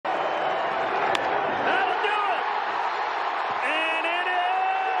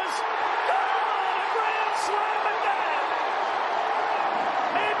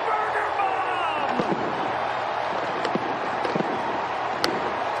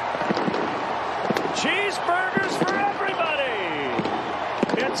cheeseburgers for everybody.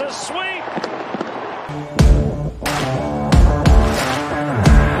 It's a sweep.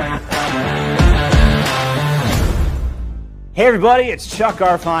 Hey everybody, it's Chuck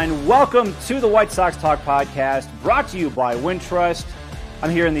Garfien. Welcome to the White Sox Talk podcast, brought to you by Wintrust. I'm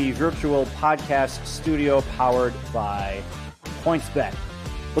here in the virtual podcast studio powered by PointsBet.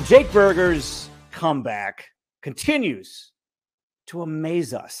 Well, Jake Burger's comeback continues to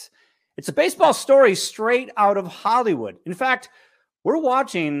amaze us. It's a baseball story straight out of Hollywood. In fact, we're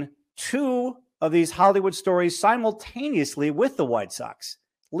watching two of these Hollywood stories simultaneously with the White Sox.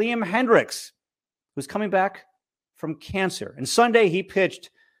 Liam Hendriks, who's coming back from cancer. And Sunday, he pitched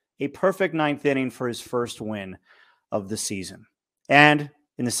a perfect ninth inning for his first win of the season. And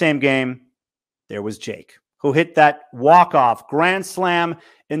in the same game, there was Jake, who hit that walk-off grand slam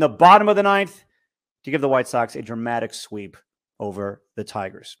in the bottom of the ninth to give the White Sox a dramatic sweep over the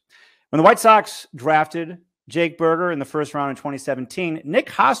Tigers. When the White Sox drafted Jake Burger in the first round in 2017, Nick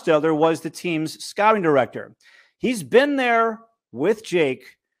Hostetler was the team's scouting director. He's been there with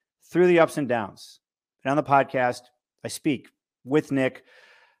Jake through the ups and downs. And on the podcast, I speak with Nick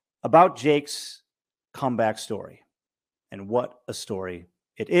about Jake's comeback story and what a story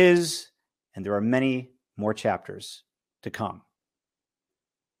it is. And there are many more chapters to come.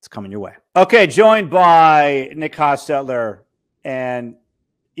 It's coming your way. Okay, joined by Nick Hostetler. And,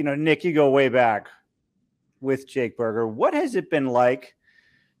 you know, Nick, you go way back with Jake Burger. What has it been like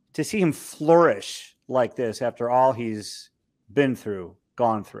to see him flourish like this after all he's been through,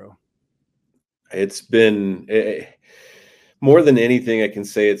 gone through? It's been more than anything I can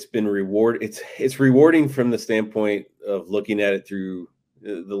say. It's been it's rewarding from the standpoint of looking at it through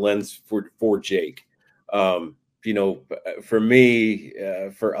the lens for Jake. You know, for me,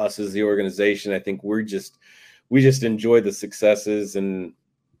 for us as the organization, I think we just enjoy the successes and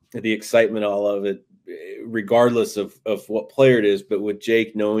the excitement, all of it, regardless of what player it is. But with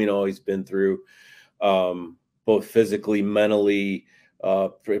Jake, knowing all he's been through, both physically, mentally,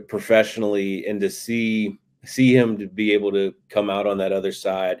 professionally, and to see him to be able to come out on that other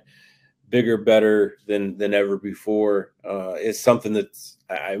side bigger, better than ever before is something that's,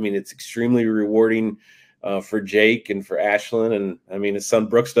 I mean, it's extremely rewarding for Jake and for Ashlyn. And I mean, his son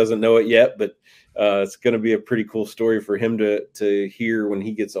Brooks doesn't know it yet, but it's going to be a pretty cool story for him to hear when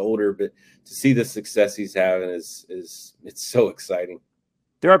he gets older. But to see the success he's having it's so exciting.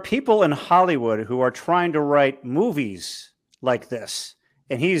 There are people in Hollywood who are trying to write movies like this,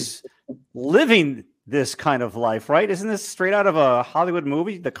 and he's living this kind of life, right? Isn't this straight out of a Hollywood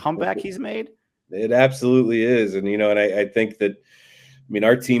movie, the comeback he's made? It absolutely is. And, you know, and I think that, I mean,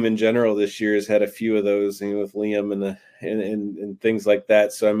 our team in general this year has had a few of those, you know, with Liam and things like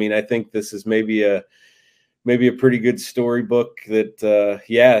that. So, I mean, I think this is maybe a pretty good storybook that,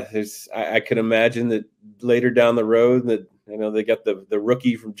 I could imagine that later down the road that, you know, they got the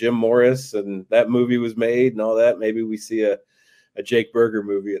rookie from Jim Morris and that movie was made and all that. Maybe we see a Jake Burger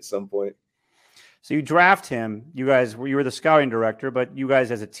movie at some point. So you draft him. You were the scouting director, but you guys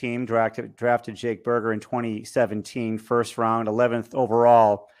as a team drafted Jake Burger in 2017, first round, 11th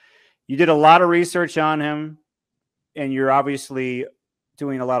overall. You did a lot of research on him, and you're obviously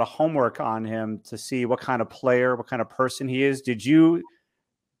doing a lot of homework on him to see what kind of player, what kind of person he is.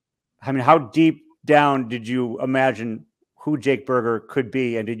 How deep down did you imagine who Jake Burger could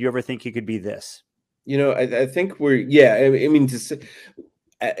be, and did you ever think he could be this? You know, I think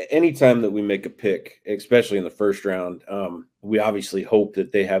anytime that we make a pick, especially in the first round, we obviously hope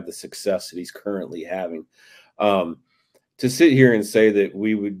that they have the success that he's currently having. To sit here and say that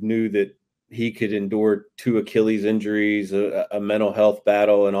we knew that he could endure 2 Achilles injuries, a mental health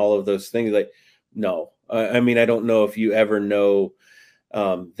battle, and all of those things, like, no. I mean, I don't know if you ever know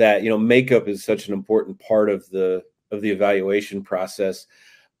that, you know, makeup is such an important part of the evaluation process.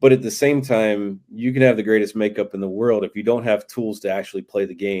 But at the same time, you can have the greatest makeup in the world. If you don't have tools to actually play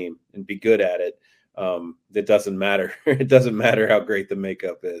the game and be good at it, it doesn't matter. It doesn't matter how great the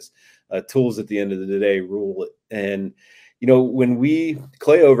makeup is. Tools at the end of the day rule it. And, you know,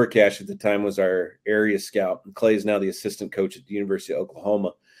 Clay Overcash at the time was our area scout, and Clay is now the assistant coach at the University of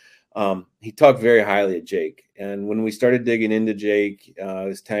Oklahoma. He talked very highly of Jake. And when we started digging into Jake,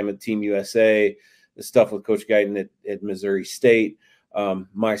 his time at Team USA, the stuff with Coach Guyton at Missouri State,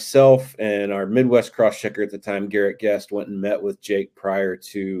 myself and our Midwest cross-checker at the time, Garrett Guest, went and met with Jake prior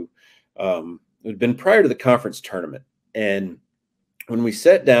to the conference tournament. And when we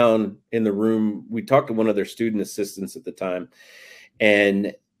sat down in the room, we talked to one of their student assistants at the time,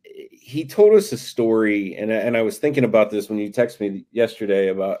 and he told us a story. And I was thinking about this when you texted me yesterday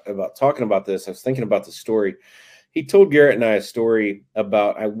about talking about this. I was thinking about the story. he told Garrett and I a story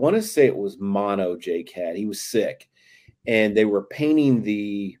about, I want to say it was mono Jake had. He was sick, and they were painting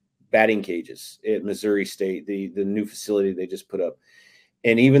the batting cages at Missouri State, the new facility they just put up.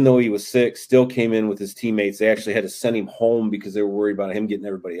 And even though he was sick, still came in with his teammates. They actually had to send him home because they were worried about him getting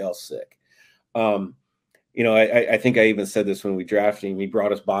everybody else sick. I think I even said this when we drafted him. He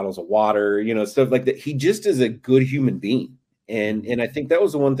brought us bottles of water, stuff like that. He just is a good human being. And I think that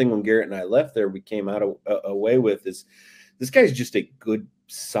was the one thing when Garrett and I left there, we came away with is this guy's just a good,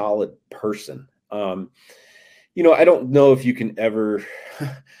 solid person. I don't know if you can ever,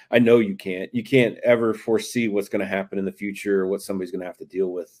 I know you can't ever foresee what's going to happen in the future or what somebody's going to have to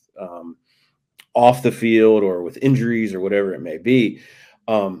deal with off the field or with injuries or whatever it may be.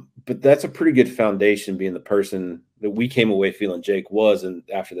 But that's a pretty good foundation, being the person that we came away feeling Jake was. And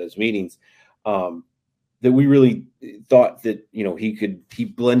after those meetings, that we really thought that, he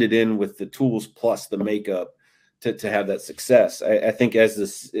blended in with the tools plus the makeup to have that success. I think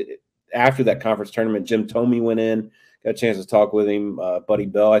after that conference tournament, Jim Tomey went in, got a chance to talk with him. Buddy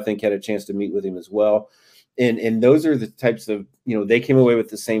Bell, I think, had a chance to meet with him as well. And those are the types of, they came away with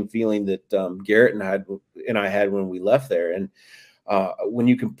the same feeling that Garrett and I had when we left there. And when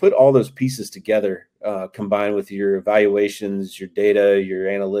you can put all those pieces together, combined with your evaluations, your data, your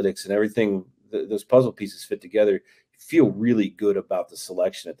analytics, and everything, those puzzle pieces fit together, you feel really good about the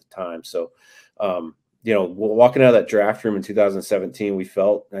selection at the time. So, walking out of that draft room in 2017, we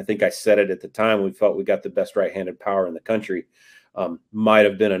felt, I think I said it at the time, we felt we got the best right-handed power in the country. Might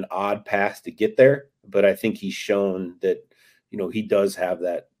have been an odd path to get there, but I think he's shown that, he does have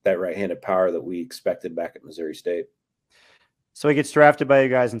that right-handed power that we expected back at Missouri State. So he gets drafted by you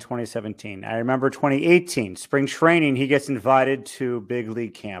guys in 2017. I remember 2018, spring training, he gets invited to big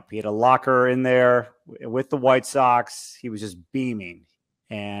league camp. He had a locker in there with the White Sox. He was just beaming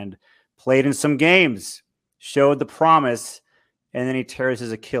and played in some games, showed the promise, and then he tears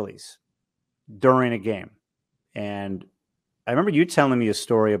his Achilles during a game. And I remember you telling me a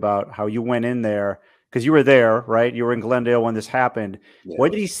story about how you went in there, because you were there, right? You were in Glendale when this happened. Yeah.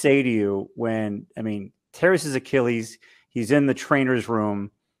 What did he say to you when, tears his Achilles, he's in the trainer's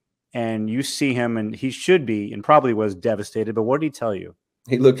room, and you see him, and he should be, and probably was devastated, but what did he tell you?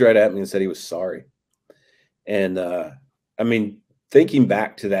 He looked right at me and said he was sorry. And, thinking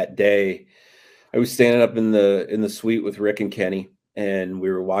back to that day, I was standing up in the suite with Rick and Kenny, and we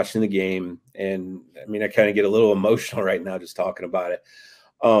were watching the game. And I kind of get a little emotional right now just talking about it.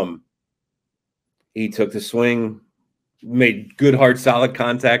 He took the swing, made good, hard, solid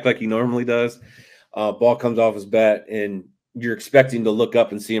contact like he normally does. Ball comes off his bat, and you're expecting to look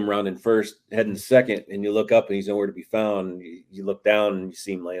up and see him rounding first, heading second, and you look up and he's nowhere to be found. You look down and you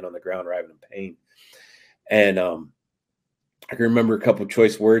see him laying on the ground, writhing in pain. And I can remember a couple of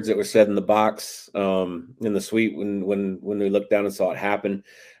choice words that were said in the box in the suite when we looked down and saw it happen.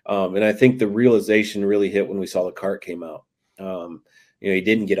 And I think the realization really hit when we saw the cart came out. He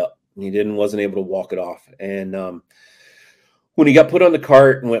didn't get up. He wasn't able to walk it off. And when he got put on the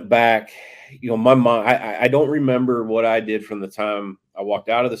cart and went back, my mom, I don't remember what I did from the time I walked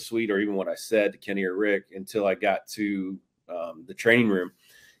out of the suite or even what I said to Kenny or Rick until I got to the training room.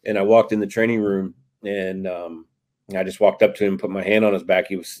 And I walked in the training room, and I just walked up to him, put my hand on his back.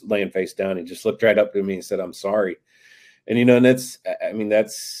 He was laying face down. He just looked right up to me and said, "I'm sorry." And, and that's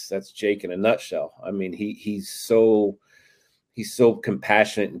Jake in a nutshell. He's so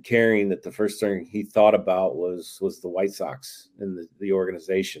compassionate and caring that the first thing he thought about was the White Sox and the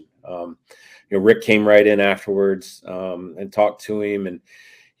organization. Rick came right in afterwards and talked to him, and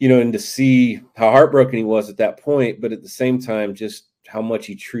to see how heartbroken he was at that point, but at the same time, just how much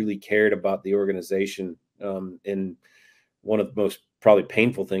he truly cared about the organization. And one of the most probably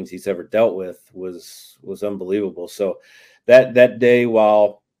painful things he's ever dealt with was unbelievable. So that day,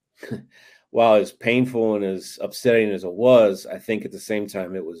 while as painful and as upsetting as it was, I think at the same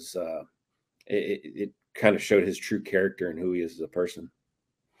time it was it kind of showed his true character and who he is as a person.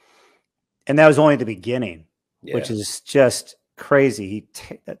 And that was only the beginning, which is just crazy. He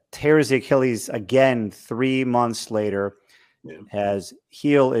tears the Achilles again 3 months later, has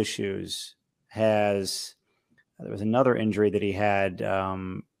heel issues, there was another injury that he had. I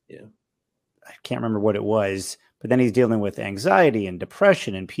can't remember what it was, but then he's dealing with anxiety and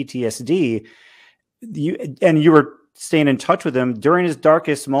depression and PTSD. You were staying in touch with him during his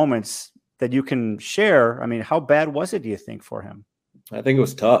darkest moments that you can share. How bad was it, do you think, for him? I think it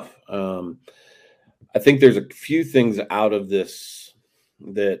was tough. I think there's a few things out of this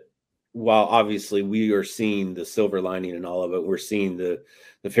that, while obviously we are seeing the silver lining in all of it, we're seeing the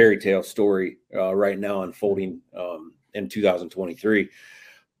fairy tale story right now unfolding in 2023.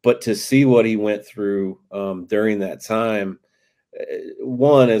 But to see what he went through during that time,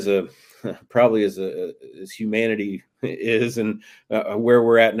 one as a probably as humanity is, and where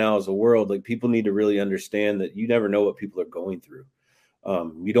we're at now as a world, like people need to really understand that you never know what people are going through.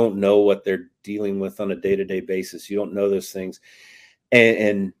 You don't know what they're dealing with on a day-to-day basis. You don't know those things,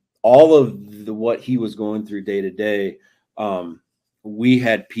 and all of what he was going through day to day. We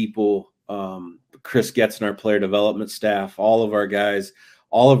had people, Chris Getz and our player development staff, all of our guys,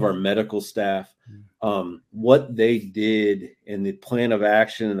 all of our medical staff, what they did in the plan of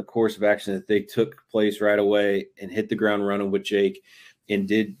action and the course of action that they took place right away and hit the ground running with Jake, and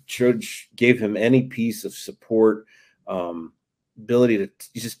gave him any piece of support, ability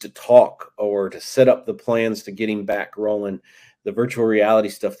to talk or to set up the plans to get him back rolling, the virtual reality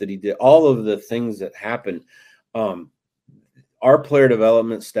stuff that he did, all of the things that happened. Our player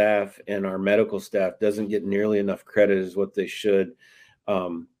development staff and our medical staff doesn't get nearly enough credit as what they should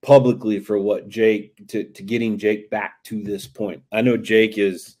publicly for what Jake to getting Jake back to this point. I know Jake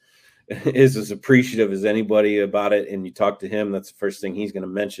is as appreciative as anybody about it, and you talk to him, that's the first thing he's going to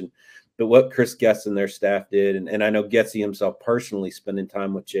mention. But what Chris Getz and their staff did, and I know Getzy himself personally spending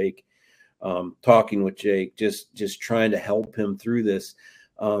time with Jake, talking with Jake, just trying to help him through this.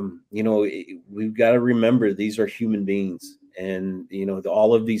 We've got to remember these are human beings, and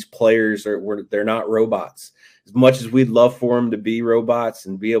all of these players they're not robots. As much as we'd love for them to be robots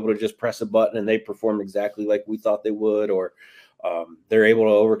and be able to just press a button and they perform exactly like we thought they would, or they're able to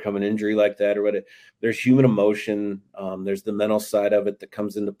overcome an injury like that, or whatever. There's human emotion. There's the mental side of it that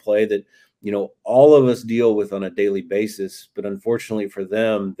comes into play that, all of us deal with on a daily basis. But unfortunately for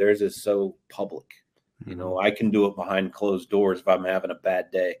them, theirs is so public. I can do it behind closed doors if I'm having a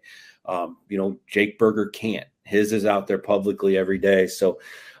bad day. Jake Berger can't. His is out there publicly every day. So,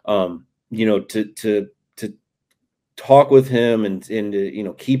 to talk with him and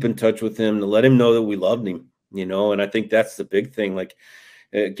to, keep in touch with him, to let him know that we loved him, and I think that's the big thing. Like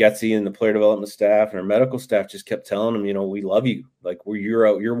Getzy and the player development staff and our medical staff just kept telling him, we love you. Like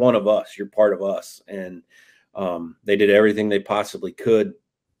you're one of us, you're part of us. And they did everything they possibly could,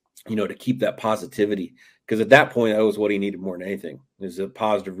 to keep that positivity. Because at that point, that was what he needed more than anything, is a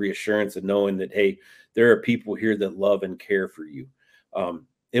positive reassurance of knowing that, hey, there are people here that love and care for you.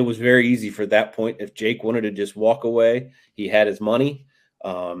 It was very easy for that point. If Jake wanted to just walk away, he had his money.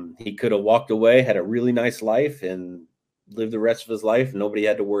 He could have walked away, had a really nice life, and lived the rest of his life, and nobody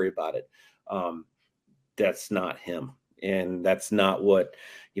had to worry about it. That's not him. And that's not what,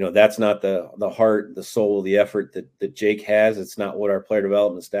 that's not the heart, the soul, the effort that Jake has. It's not what our player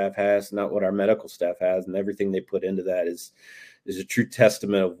development staff has, not what our medical staff has. And everything they put into that is a true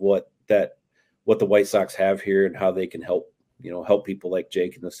testament of what the White Sox have here and how they can help people like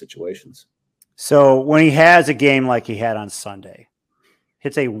Jake in those situations. So when he has a game like he had on Sunday,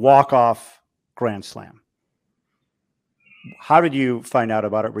 hits a walk-off grand slam, how did you find out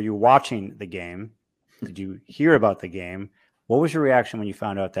about it? Were you watching the game? Did you hear about the game? What was your reaction when you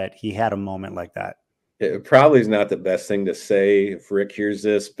found out that he had a moment like that? It probably is not the best thing to say if Rick hears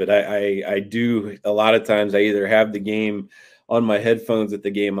this, but I do a lot of times. I either have the game on my headphones at the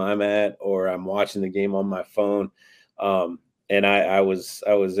game I'm at, or I'm watching the game on my phone. And I was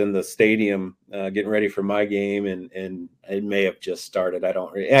in the stadium getting ready for my game, and it may have just started.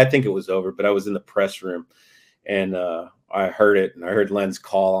 I think it was over, but I was in the press room, and I heard it, and I heard Len's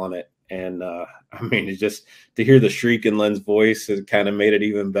call on it. And it's just to hear the shriek in Len's voice, it kind of made it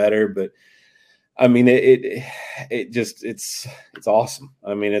even better. But it's awesome.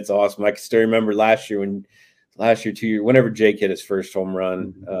 It's awesome. I can still remember last year, 2 years, whenever Jake hit his first home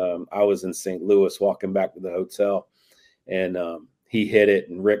run, I was in St. Louis walking back to the hotel, and he hit it,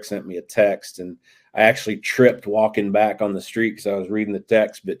 and Rick sent me a text, and I actually tripped walking back on the street because I was reading the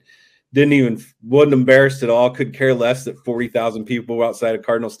text, but wasn't embarrassed at all. Could care less that 40,000 people outside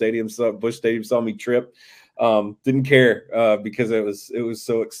of Busch Stadium saw me trip. Didn't care because it was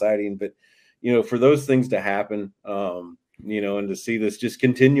so exciting. But for those things to happen, and to see this just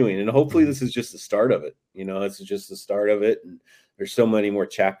continuing, and hopefully this is just the start of it. This is just the start of it, and there's so many more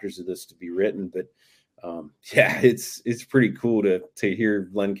chapters of this to be written. But it's pretty cool to hear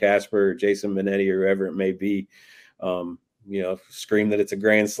Len Casper or Jason Benetti or whoever it may be, scream that it's a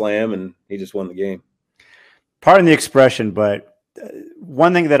grand slam and he just won the game. Pardon the expression, but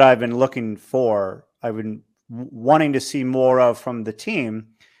one thing that I've been looking for, I've been wanting to see more of from the team,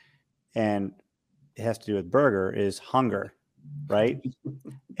 and it has to do with Berger, is hunger, right?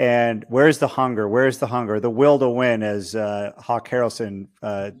 And where's the hunger? Where's the hunger? The will to win, as Hawk Harrelson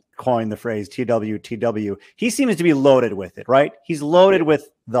coined the phrase TW. He seems to be loaded with it, right? He's loaded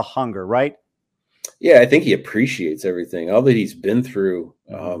with the hunger, right? Yeah, I think he appreciates everything, all that he's been through.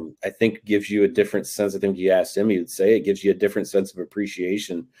 I think gives you a different sense. I think you asked him, he would say it gives you a different sense of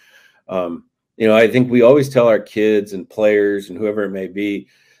appreciation. I think we always tell our kids and players and whoever it may be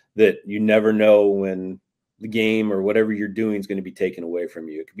that you never know when the game or whatever you're doing is going to be taken away from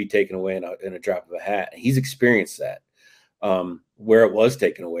you. It could be taken away in a drop of a hat. And he's experienced that, where it was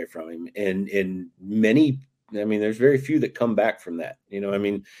taken away from him. And many, there's very few that come back from that.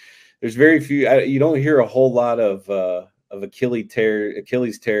 There's very few. You don't hear a whole lot of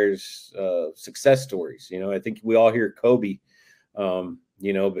Achilles tears success stories. I think we all hear Kobe,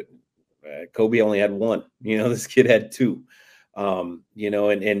 but Kobe only had one. This kid had two.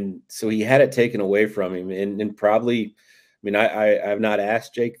 And so he had it taken away from him, and probably. I've not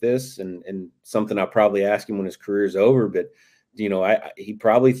asked Jake this, and something I'll probably ask him when his career's over. But he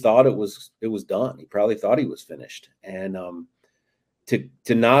probably thought it was done. He probably thought he was finished, and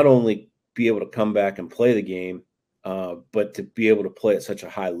to not only be able to come back and play the game, but to be able to play at such a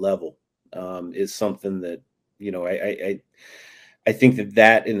high level is something that, I think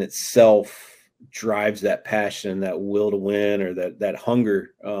that in itself drives that passion, that will to win, or that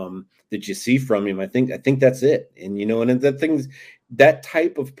hunger that you see from him. I think that's it. And, and that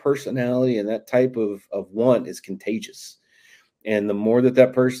type of personality and that type of want is contagious. And the more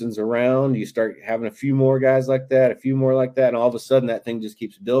that person's around, you start having a few more guys like that, and all of a sudden that thing just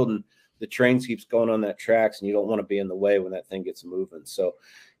keeps building. The train keeps going on that tracks, and you don't want to be in the way when that thing gets moving. So,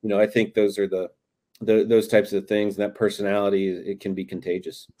 I think those are those types of things. And that personality, it can be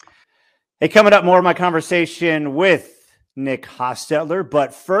contagious. Hey, coming up, more of my conversation with Nick Hostetler.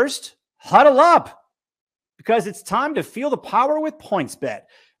 But first, huddle up, because it's time to feel the power with PointsBet.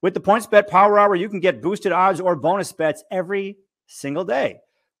 With the PointsBet Power Hour, you can get boosted odds or bonus bets every single day.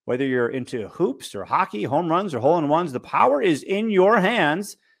 Whether you're into hoops or hockey, home runs or hole-in-ones, the power is in your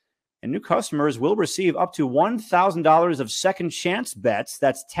hands. And new customers will receive up to $1,000 of second chance bets.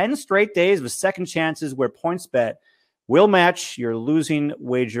 That's 10 straight days of second chances where PointsBet will match your losing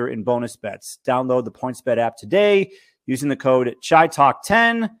wager in bonus bets. Download the PointsBet app today using the code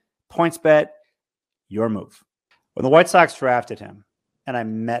CHITALK10. PointsBet, your move. When the White Sox drafted him and I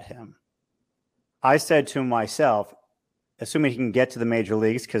met him, I said to myself, assuming he can get to the major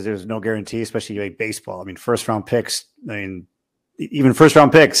leagues, because there's no guarantee, especially like baseball. First-round picks, even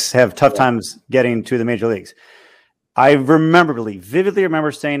first-round picks have tough times getting to the major leagues. I vividly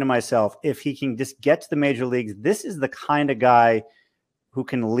remember saying to myself, if he can just get to the major leagues, this is the kind of guy who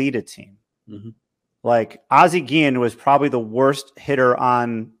can lead a team. Mm-hmm. Like Ozzie Guillen was probably the worst hitter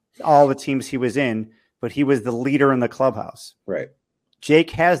on all the teams he was in, but he was the leader in the clubhouse. Right.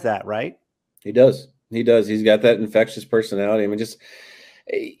 Jake has that, right? He does. He's got that infectious personality.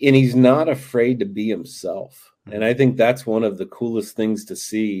 And he's not afraid to be himself. And I think that's one of the coolest things to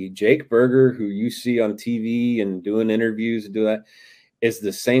see. Jake Berger, who you see on TV and doing interviews and do that, is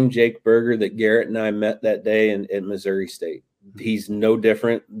the same Jake Berger that Garrett and I met that day in Missouri State. He's no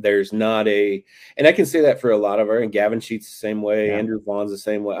different. There's not and I can say that for a lot of and Gavin Sheets the same way, yeah. Andrew Vaughn's the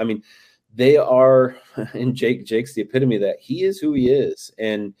same way. They are, and Jake's the epitome of that. He is who he is,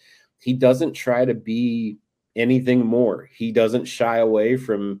 and he doesn't try to be anything more. He doesn't shy away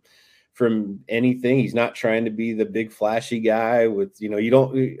from anything. He's not trying to be the big flashy guy with,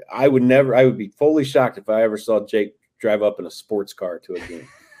 I would be fully shocked if I ever saw Jake drive up in a sports car to a game.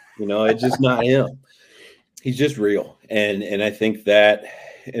 It's just not him. He's just real. And I think that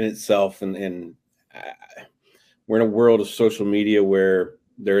in itself, and we're in a world of social media where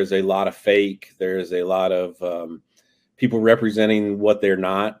there is a lot of fake. There is a lot of people representing what they're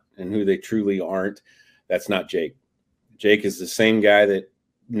not and who they truly aren't. That's not Jake. Jake is the same guy that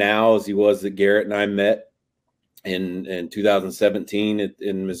now as he was that Garrett and I met in 2017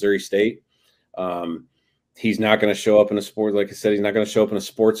 in Missouri State. He's not going to show up in a sport. Like I said, he's not going to show up in a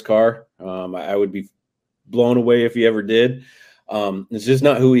sports car. I would be blown away if he ever did. It's just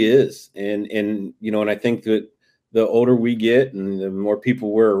not who he is. And I think that the older we get and the more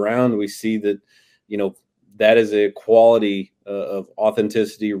people we're around, we see that, that is a quality of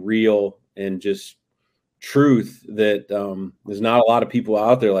authenticity, real, and just truth that there's not a lot of people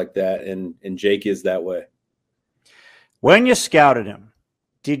out there like that, and Jake is that way. When you scouted him,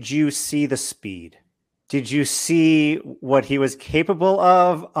 did you see the speed? Did you see what he was capable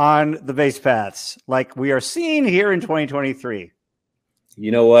of on the base paths like we are seeing here in 2023?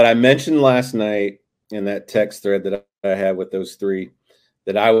 You know what? I mentioned last night in that text thread that I had with those three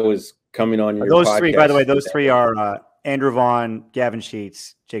that I was coming on your those podcast. Three, by the way, those three are Andrew Vaughn, Gavin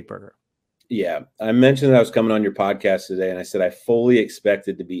Sheets, Jake Berger. Yeah, I mentioned that I was coming on your podcast today, and I said I fully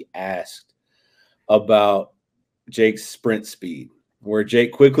expected to be asked about Jake's sprint speed. where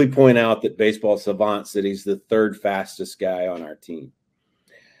Jake quickly point out that Baseball Savant said he's the third fastest guy on our team.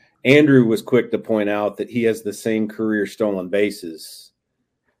 Andrew was quick to point out that he has the same career stolen bases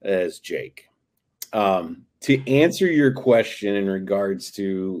as Jake. To answer your question in regards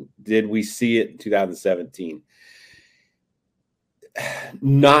to did we see it in 2017,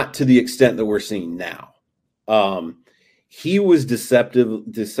 not to the extent that we're seeing now. He was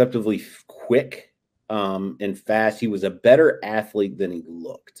deceptively quick and fast. He was a better athlete than he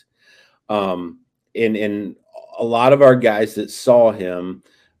looked. And a lot of our guys that saw him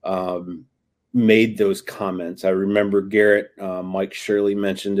made those comments. I remember Garrett, Mike Shirley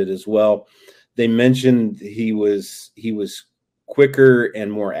mentioned it as well. They mentioned he was quicker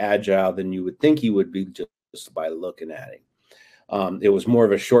and more agile than you would think he would be just by looking at him. It was more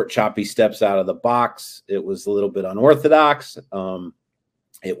of a short, choppy steps out of the box. It was a little bit unorthodox.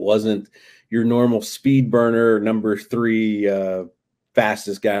 It wasn't your normal speed burner, number 3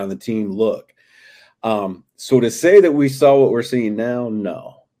 fastest guy on the team look. So to say that we saw what we're seeing now,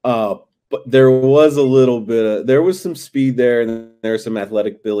 no. But there was a little bit there was some speed there, and there was some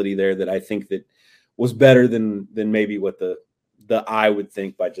athletic ability there that I think that was better than maybe what the eye would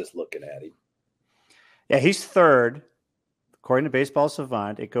think by just looking at him. Yeah, he's third. According to Baseball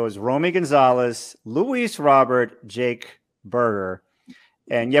Savant, it goes Romy Gonzalez, Luis Robert, Jake Berger.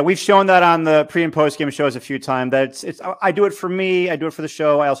 And yeah, we've shown that on the pre and post game shows a few times. That it's I do it for me, I do it for the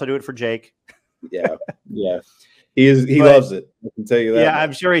show, I also do it for Jake. Yeah. He loves it. I can tell you that. Yeah,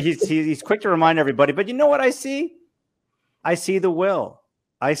 I'm sure he's quick to remind everybody. But you know what I see? I see the will.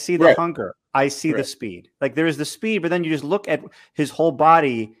 I see the hunger. I see the speed. Like there is the speed, but then you just look at his whole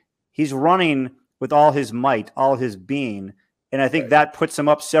body. He's running with all his might, all his being. And I think that puts him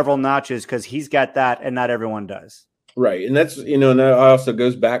up several notches because he's got that and not everyone does. Right. And that's, and that also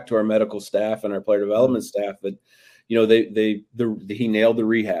goes back to our medical staff and our player development staff. But, he nailed the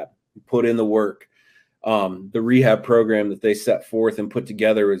rehab, put in the work. The rehab program that they set forth and put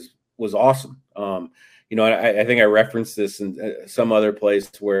together was awesome. I think I referenced this in some other place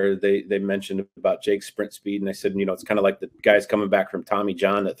where they mentioned about Jake's sprint speed. And I said, it's kind of like the guys coming back from Tommy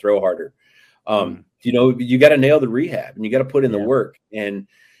John that throw harder. You got to nail the rehab and you got to put in the work. And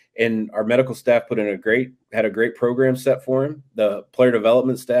our medical staff had a great program set for him. The player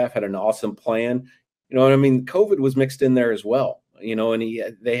development staff had an awesome plan. COVID was mixed in there as well, and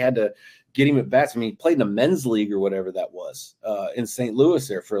they had to get him at bats. I mean, he played in a men's league or whatever that was in St. Louis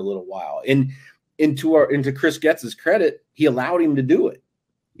there for a little while. And into Chris Getz's credit, he allowed him to do it.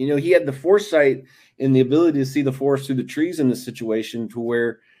 He had the foresight and the ability to see the forest through the trees in this situation to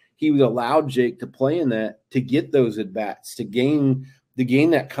where he allowed Jake to play in that, to get those at bats, to gain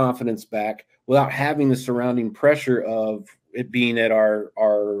that confidence back without having the surrounding pressure of it being at our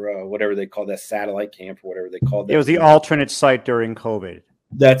whatever they call that satellite camp or whatever they called that. It was the alternate site during COVID.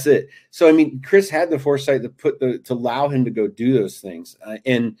 That's it. So, I mean, Chris had the foresight to allow him to go do those things.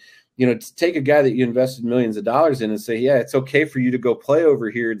 To take a guy that you invested millions of dollars in and say, yeah, it's okay for you to go play over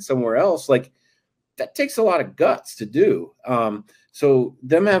here and somewhere else. Like that takes a lot of guts to do. So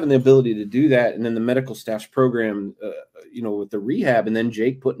them having the ability to do that. And then the medical staff's program, with the rehab and then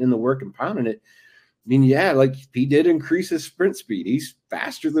Jake putting in the work and pounding it. I mean, yeah, like he did increase his sprint speed. He's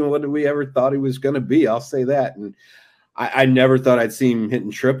faster than what we ever thought he was going to be. I'll say that. And I never thought I'd see him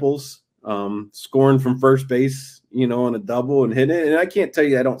hitting triples, scoring from first base, on a double and hitting it. And I can't tell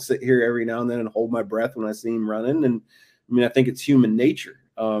you, I don't sit here every now and then and hold my breath when I see him running. And I mean, I think it's human nature,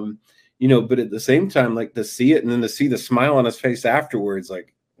 but at the same time, like to see it and then to see the smile on his face afterwards,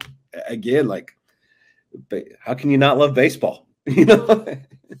 like again, like how can you not love baseball?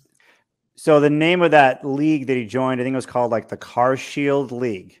 So the name of that league that he joined, I think it was called like the Car Shield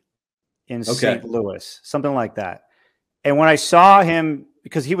League in St. Louis, something like that. And when I saw him,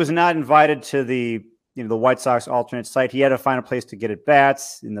 because he was not invited to the White Sox alternate site, he had to find a place to get at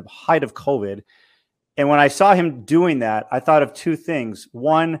bats in the height of COVID. And when I saw him doing that, I thought of two things.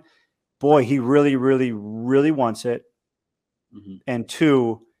 One, boy, he really, really, really wants it. Mm-hmm. And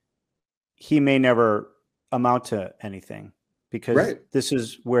two, he may never amount to anything because this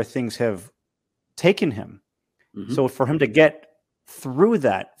is where things have taken him. Mm-hmm. So for him to get through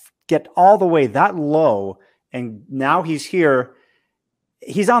that, get all the way that low, and now he's here,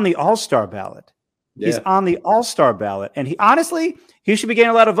 he's on the All-Star ballot. Yeah. He's on the All-Star ballot. And he should be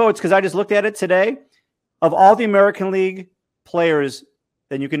getting a lot of votes because I just looked at it today. Of all the American League players,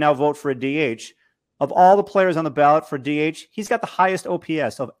 then you can now vote for a DH. Of all the players on the ballot for DH, he's got the highest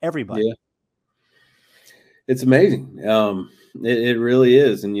OPS of everybody. Yeah. It's amazing. It really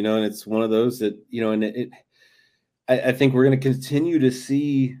is. And, and it's one of those that, I think we're going to continue to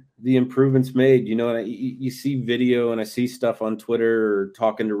see the improvements made, you know, and you see video and I see stuff on Twitter or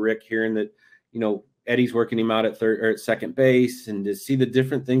talking to Rick, hearing that, you know, Eddie's working him out at third or at second base, and to see the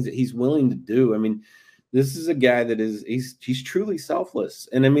different things that he's willing to do. I mean, this is a guy that he's truly selfless.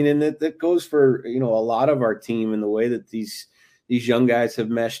 And I mean, and that goes for, you know, a lot of our team, and the way that these young guys have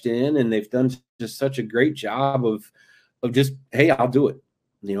meshed in, and they've done just such a great job of just, hey, I'll do it.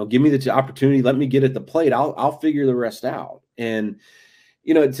 You know, give me the opportunity. Let me get at the plate. I'll figure the rest out. And,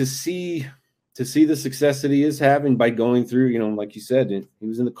 you know, to see the success that he is having by going through, you know, like you said, he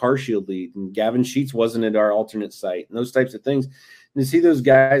was in the Car Shield lead, and Gavin Sheets wasn't at our alternate site, and those types of things. And to see those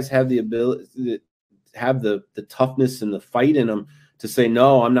guys have the ability, have the toughness and the fight in them to say,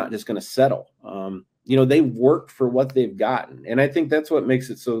 no, I'm not just going to settle. You know, they worked for what they've gotten. And I think that's what makes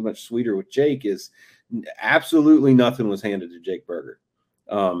it so much sweeter with Jake, is absolutely nothing was handed to Jake Berger.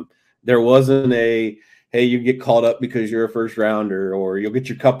 There wasn't a, hey, you get called up because you're a first rounder, or you'll get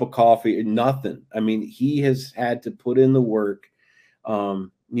your cup of coffee. Nothing. I mean, he has had to put in the work, you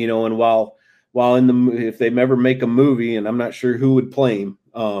know, and while if they ever make a movie, and I'm not sure who would play him,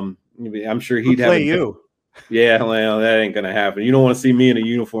 I'm sure he'd have you. Yeah, well, that ain't going to happen. You don't want to see me in a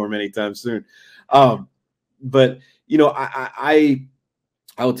uniform anytime soon. But, you know,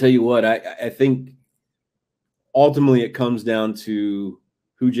 I'll tell you what, I think ultimately it comes down to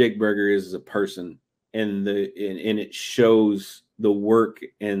who Jake Berger is as a person, and it shows the work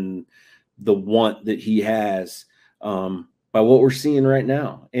and the want that he has by what we're seeing right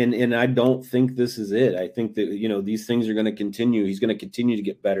now. And I don't think this is it. I think that, you know, these things are going to continue. He's going to continue to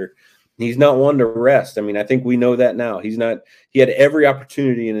get better. He's not one to rest. I mean, I think we know that now. He had every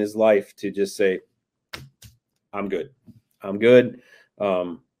opportunity in his life to just say, I'm good. I'm good.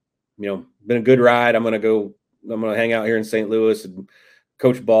 You know, been a good ride. I'm going to hang out here in St. Louis and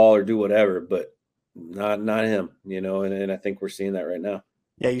coach ball or do whatever, but not him, you know, and I think we're seeing that right now.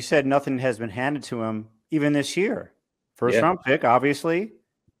 Yeah, you said nothing has been handed to him even this year. First round pick, obviously,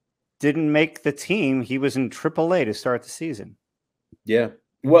 didn't make the team. He was in AAA to start the season. Yeah.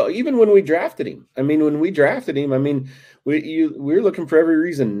 Well, even when we drafted him, we were looking for every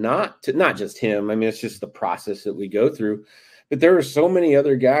reason not just him. I mean, it's just the process that we go through. But there were so many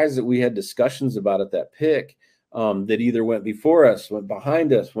other guys that we had discussions about at that pick, that either went before us, went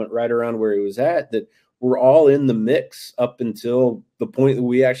behind us, went right around where he was at, that were all in the mix up until the point that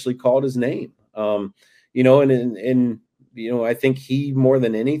we actually called his name. You know, and you know, I think he more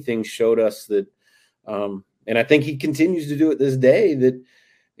than anything showed us that, and I think he continues to do it this day, that,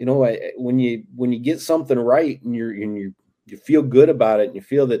 you know, when you get something right and you feel good about it, and you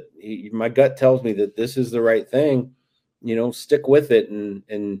feel that my gut tells me that this is the right thing, you know, stick with it,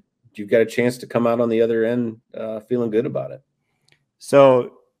 and you've got a chance to come out on the other end feeling good about it.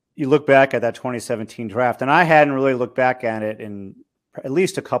 So you look back at that 2017 draft, and I hadn't really looked back at it in at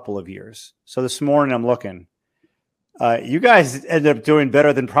least a couple of years. So this morning I'm looking. You guys ended up doing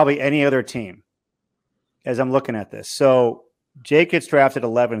better than probably any other team as I'm looking at this. So Jake gets drafted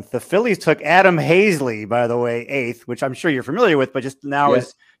 11th. The Phillies took Adam Hazley, by the way, 8th, which I'm sure you're familiar with, but just now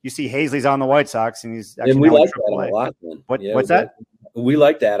as you see Hazley's on the White Sox, and he's actually, and we liked Adam a lot. Then. What's that? We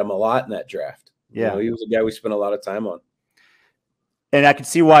liked Adam a lot in that draft. Yeah, you know, he was a guy we spent a lot of time on, and I could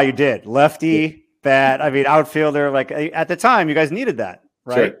see why you did. Lefty, bat. I mean, outfielder. Like at the time, you guys needed that,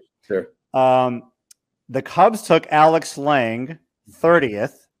 right? Sure. The Cubs took Alex Lang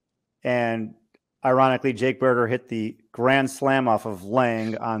 30th, and ironically, Jake Berger hit the grand slam off of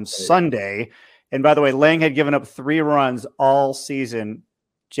Lang on Sunday. And by the way, Lang had given up 3 runs all season.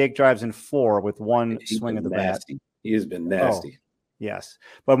 Jake drives in 4 with one swing of the bat. He has been nasty. Oh, yes.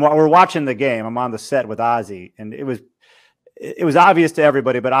 But we're watching the game. I'm on the set with Ozzy, and it was obvious to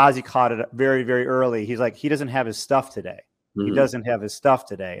everybody, but Ozzy caught it very, very early. He's like, he doesn't have his stuff today. Mm-hmm. He doesn't have his stuff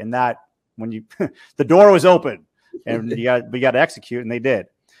today. And that, when you the door was open, and we got to execute, and they did.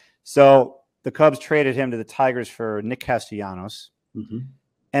 So the Cubs traded him to the Tigers for Nick Hostetler. Mm-hmm.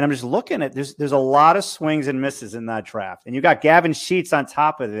 And I'm just looking at there's a lot of swings and misses in that draft. And you got Gavin Sheets on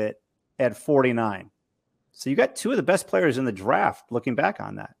top of it at 49. So you got 2 of the best players in the draft looking back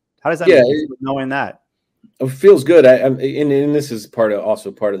on that. How does that make you feel knowing that? It feels good. And this is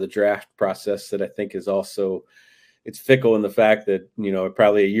also part of the draft process that I think is also, it's fickle in the fact that, you know,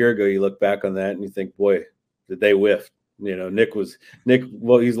 probably a year ago you look back on that and you think, boy, did they whiff? You know, Nick,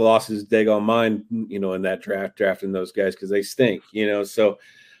 well, he's lost his daggone mind, you know, in that drafting those guys because they stink, you know. So,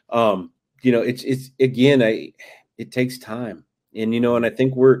 you know, it's again, it takes time. And, you know, and I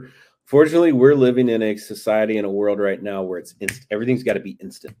think fortunately, we're living in a society and a world right now where everything's got to be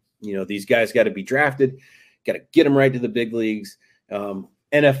instant. You know, these guys got to be drafted, got to get them right to the big leagues.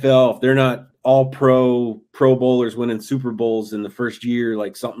 NFL, if they're not all pro bowlers winning Super Bowls in the first year,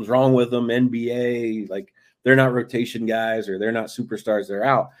 like something's wrong with them. NBA, like they're not rotation guys or they're not superstars, they're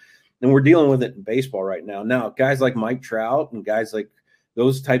out. And we're dealing with it in baseball right now. Now, guys like Mike Trout and guys like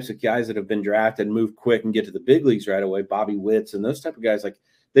those types of guys that have been drafted and move quick and get to the big leagues right away, Bobby Witts and those type of guys, like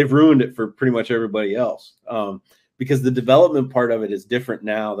they've ruined it for pretty much everybody else, because the development part of it is different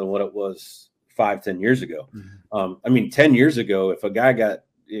now than what it was 5-10 years ago. Mm-hmm. I mean, 10 years ago, if a guy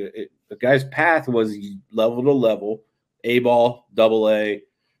the guy's path was level to level, A-ball, AA,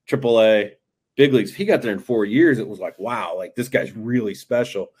 AAA, big leagues. If he got there in 4 years, it was like, wow, like this guy's really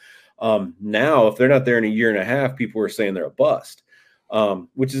special. Now, if they're not there in a year and a half, people are saying they're a bust,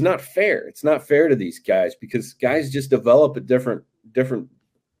 which is not fair. It's not fair to these guys because guys just develop at different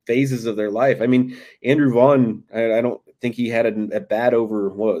phases of their life. I mean, Andrew Vaughn, I don't think he had a bat over,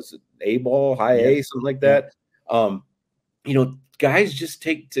 what was it, A-ball, high A, something like that. You know, guys just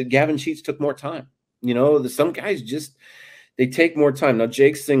Gavin Sheets took more time. You know, some guys just, they take more time. Now,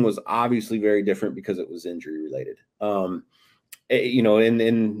 Jake's thing was obviously very different because it was injury related. You know,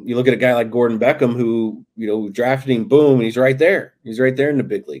 and you look at a guy like Gordon Beckham who, you know, drafted him, boom, and he's right there. He's right there in the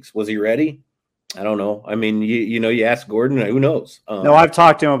big leagues. Was he ready? I don't know. I mean, you know, you ask Gordon, who knows? No, I've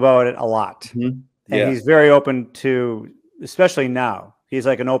talked to him about it a lot. Mm-hmm. And he's very open to, especially now, he's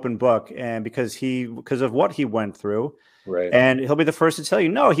like an open book. And because of what he went through, right. And he'll be the first to tell you,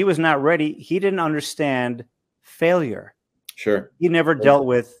 no, he was not ready. He didn't understand failure. Sure. He never dealt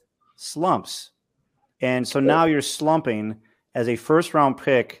with slumps. And so now you're slumping as a first-round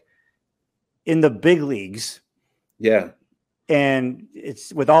pick in the big leagues. Yeah. And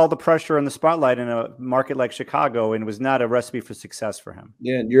it's with all the pressure and the spotlight in a market like Chicago, and it was not a recipe for success for him.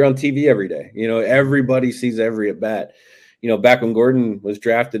 Yeah, and you're on TV every day. You know, everybody sees every at-bat. You know, back when Gordon was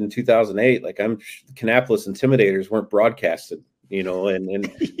drafted in 2008, like Kannapolis Intimidators weren't broadcasted, you know, and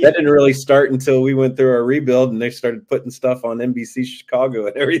that didn't really start until we went through our rebuild and they started putting stuff on NBC Chicago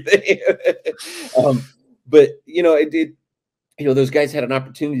and everything. But, you know, you know, those guys had an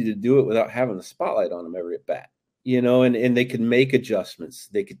opportunity to do it without having the spotlight on them every at bat, you know, and they could make adjustments.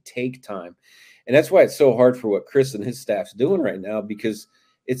 They could take time. And that's why it's so hard for what Chris and his staff's doing right now, because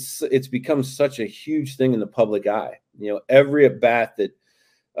it's become such a huge thing in the public eye. You know, every at bat that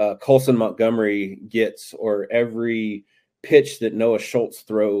Colson Montgomery gets, or every pitch that Noah Schultz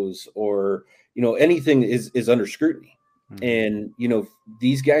throws, or, you know, anything is under scrutiny. Mm-hmm. And, you know,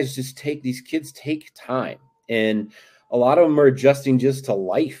 these kids take time, and a lot of them are adjusting just to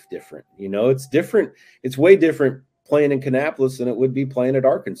life different. You know, it's different. It's way different playing in Kannapolis than it would be playing at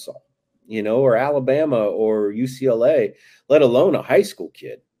Arkansas, you know, or Alabama or UCLA, let alone a high school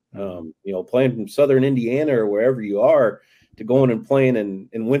kid. You know, playing from Southern Indiana or wherever you are, to going and playing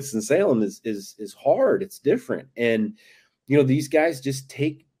in Winston-Salem is hard. It's different. And, you know, these guys just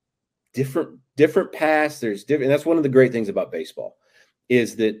take different paths. There's different. And that's one of the great things about baseball,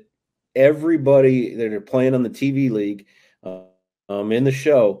 is that everybody that are playing on the TV league, in the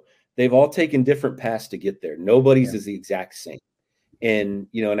show, they've all taken different paths to get there. Nobody's is the exact same. And,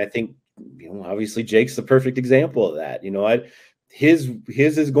 you know, and I think, you know, obviously Jake's the perfect example of that. You know, his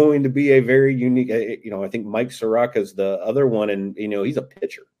is going to be a very unique, you know, I think Mike Soraka's the other one, and, you know, he's a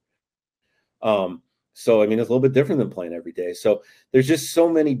pitcher. So, I mean, it's a little bit different than playing every day. So there's just so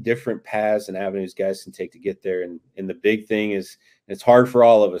many different paths and avenues guys can take to get there. And the big thing is, it's hard for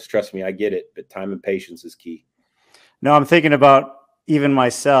all of us. Trust me, I get it, but time and patience is key. No, I'm thinking about even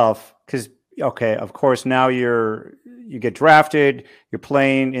myself, because, okay, of course, now you get drafted, you're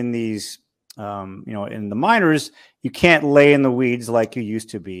playing in these, you know, in the minors, you can't lay in the weeds like you used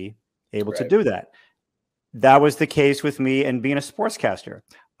to be able to do that. That was the case with me and being a sportscaster.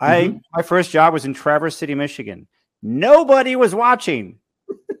 My first job was in Traverse City, Michigan. Nobody was watching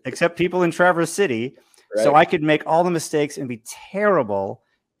except people in Traverse City. Right. So I could make all the mistakes and be terrible.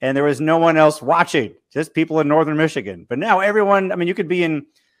 And there was no one else watching, just people in Northern Michigan. But now everyone, I mean, you could be in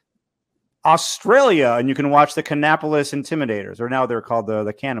Australia and you can watch the Kannapolis Intimidators, or now they're called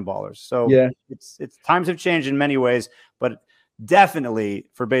the Cannonballers. So yeah, it's times have changed in many ways, but definitely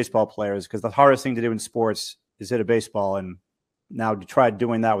for baseball players, because the hardest thing to do in sports is hit a baseball, and now to try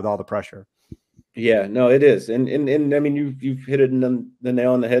doing that with all the pressure. Yeah, no, it is. And I mean, you've hit it on the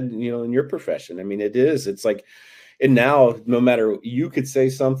nail on the head, you know, in your profession. I mean, it is. It's like, and now no matter, you could say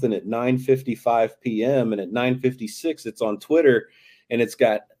something at 9:55 p.m. and at 9:56 it's on Twitter and it's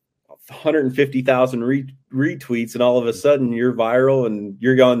got 150,000 retweets, and all of a sudden you're viral and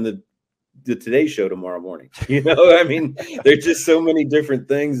you're on the Today Show tomorrow morning. You know, I mean, there's just so many different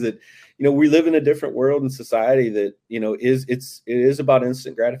things that, you know, we live in a different world and society that, you know, it is about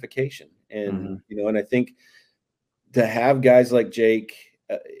instant gratification. And, you know, and I think to have guys like Jake,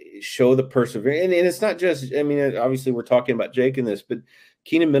 show the perseverance. And it's not just, I mean, obviously we're talking about Jake in this, but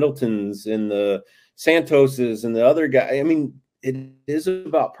Keenan Middleton's and the Santos's and the other guy. I mean, it is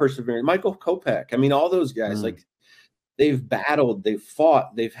about perseverance. Michael Kopech. I mean, all those guys, like, they've battled, they've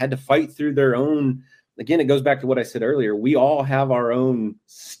fought, they've had to fight through their own. Again, it goes back to what I said earlier. We all have our own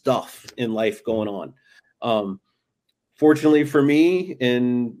stuff in life going on. Fortunately for me,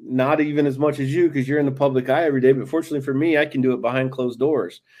 and not even as much as you, because you're in the public eye every day, but fortunately for me, I can do it behind closed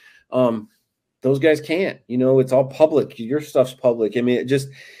doors. Those guys can't. You know, it's all public. Your stuff's public. I mean,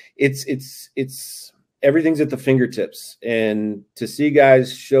 it's everything's at the fingertips. And to see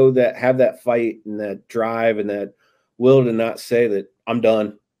guys show that, have that fight and that drive and that will to not say that I'm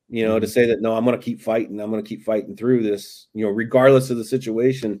done, you know, to say that, no, I'm going to keep fighting. I'm going to keep fighting through this, you know, regardless of the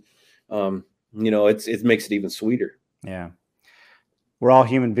situation. You know, it makes it even sweeter. Yeah. We're all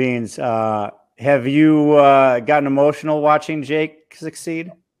human beings. Have you gotten emotional watching Jake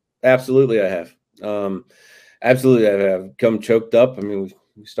succeed? Absolutely, I have. Absolutely, I have come choked up. I mean,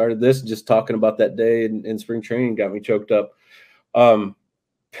 we started this just talking about that day in spring training, got me choked up.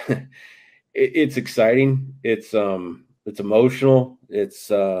 It's exciting. It's emotional.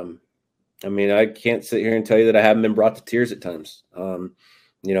 I mean, I can't sit here and tell you that I haven't been brought to tears at times.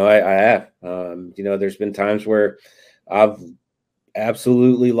 You know, I have. You know, there's been times where I've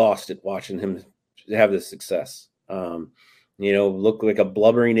absolutely lost it watching him have this success. You know, look like a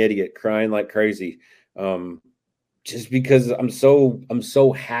blubbering idiot, crying like crazy. Just because I'm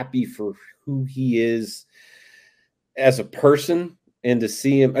so happy for who he is as a person, and to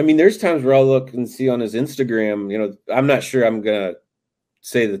see him. I mean, there's times where I'll look and see on his Instagram, you know, I'm not sure I'm gonna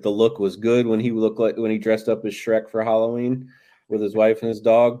say that the look was good when he dressed up as Shrek for Halloween with his wife and his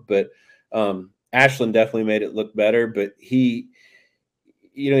dog, but Ashlyn definitely made it look better. But he,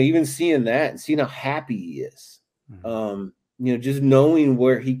 you know, even seeing that and seeing how happy he is, you know, just knowing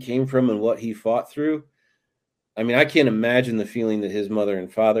where he came from and what he fought through. I mean, I can't imagine the feeling that his mother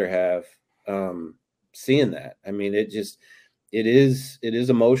and father have seeing that. I mean, it is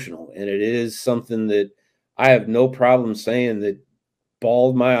emotional, and it is something that I have no problem saying that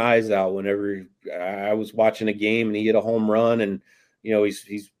bawled my eyes out whenever I was watching a game and he hit a home run, and, you know,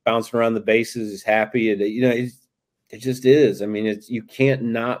 he's bouncing around the bases, he's happy, and, you know, it just is. I mean, you can't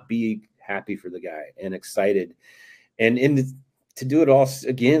not be happy for the guy and excited, and to do it all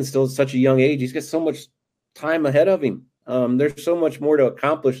again, still at such a young age. He's got so much time ahead of him. There's so much more to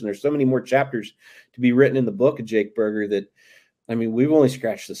accomplish, and there's so many more chapters to be written in the book of Jake Burger that, I mean, we've only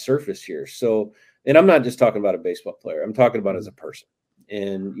scratched the surface here. So, and I'm not just talking about a baseball player. I'm talking about as a person.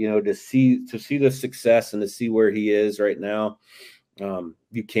 And, you know, to see the success and to see where he is right now,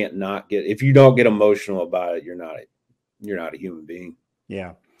 you can't not get, if you don't get emotional about it, you're not a human being.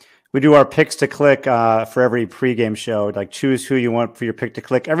 Yeah. We do our picks to click for every pregame show. Like, choose who you want for your pick to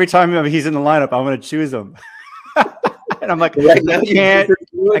click. Every time he's in the lineup, I'm going to choose him. And I'm like, right now,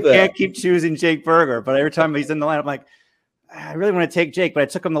 I can't keep choosing Jake Burger. But every time he's in the lineup, I'm like, I really want to take Jake, but I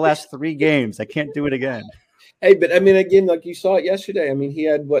took him the last 3 games. I can't do it again. Hey, but I mean, again, like you saw it yesterday. I mean, he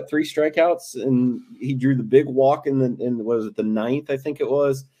had 3 strikeouts, and he drew the big walk in was it the 9th? I think it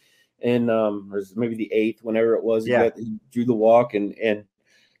was, and or maybe the 8th, whenever it was. Yeah, he drew the walk, and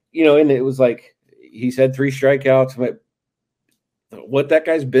you know, and it was like he's had 3 strikeouts. But what that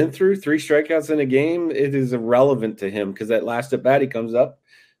guy's been through, 3 strikeouts in a game, it is irrelevant to him, because that last at bat he comes up,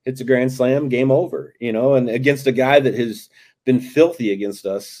 hits a grand slam, game over. You know, and against a guy that has been filthy against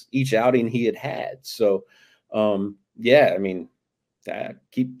us each outing he had. So. Yeah, I mean,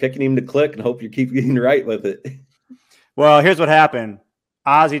 keep picking him to click and hope you keep getting right with it. Well, here's what happened.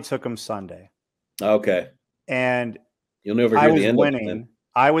 Ozzy took him Sunday. Okay. And you'll never hear the end of it.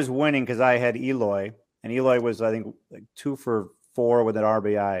 I was winning because I had Eloy, and Eloy was, I think, like 2 for 4 with an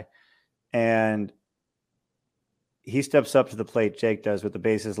RBI. And he steps up to the plate, Jake does, with the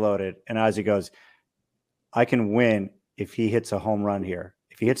bases loaded. And Ozzy goes, I can win if he hits a home run here.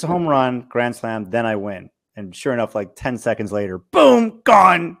 If he hits a home run, grand slam, then I win. And sure enough, like 10 seconds later, boom,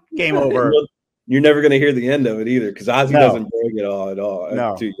 gone, game over. You're never going to hear the end of it either, because Ozzy doesn't bring it all at all.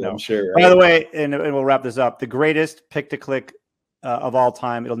 No, I'm sure. Right? By the way, and we'll wrap this up, the greatest pick-to-click of all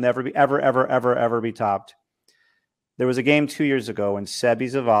time, it'll never be, ever be topped. There was a game 2 years ago when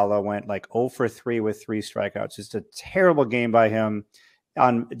Sebi Zavala went like 0 for 3 with 3 strikeouts. Just a terrible game by him.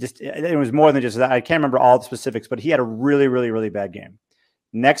 It was more than just that. I can't remember all the specifics, but he had a really, really, really bad game.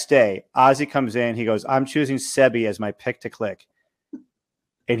 Next day, Ozzy comes in. He goes, I'm choosing Sebi as my pick to click.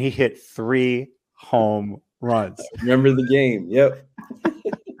 And he hit 3 home runs. Remember the game. Yep.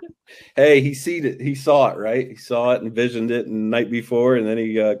 Hey, he saw it, right? He saw it, envisioned it the night before, and then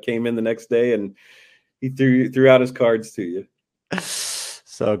he came in the next day and he threw out his cards to you.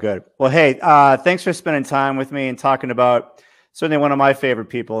 So good. Well, hey, thanks for spending time with me and talking about certainly one of my favorite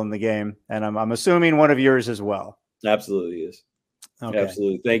people in the game, and I'm assuming one of yours as well. Absolutely is. Okay.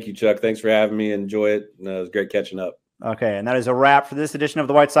 Absolutely. Thank you, Chuck. Thanks for having me. Enjoy it. It was great catching up. Okay, and that is a wrap for this edition of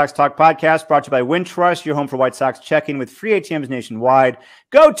the White Sox Talk podcast, brought to you by Wintrust, your home for White Sox checking with free ATMs nationwide.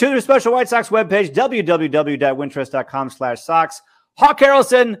 Go to their special White Sox webpage, www.wintrust.com/Sox. Hawk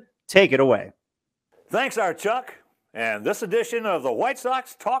Harrelson, take it away. Thanks, our Chuck. And this edition of the White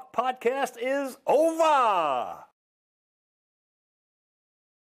Sox Talk podcast is over.